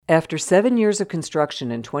After 7 years of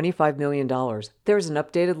construction and $25 million, there's an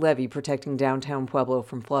updated levee protecting downtown Pueblo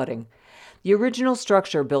from flooding. The original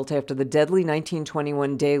structure, built after the deadly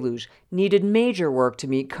 1921 deluge, needed major work to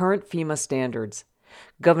meet current FEMA standards.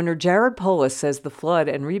 Governor Jared Polis says the flood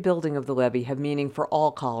and rebuilding of the levee have meaning for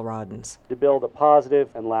all Coloradans. To build a positive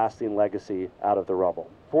and lasting legacy out of the rubble,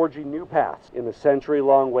 forging new paths in the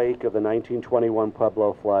century-long wake of the 1921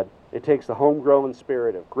 Pueblo flood, it takes the homegrown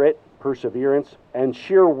spirit of grit, perseverance, and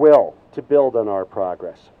sheer will to build on our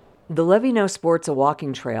progress. The levee now sports a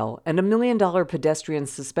walking trail and a $1 million pedestrian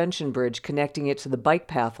suspension bridge connecting it to the bike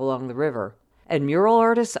path along the river. And mural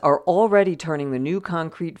artists are already turning the new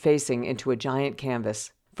concrete facing into a giant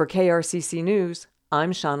canvas. For KRCC News,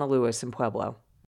 I'm Shauna Lewis in Pueblo.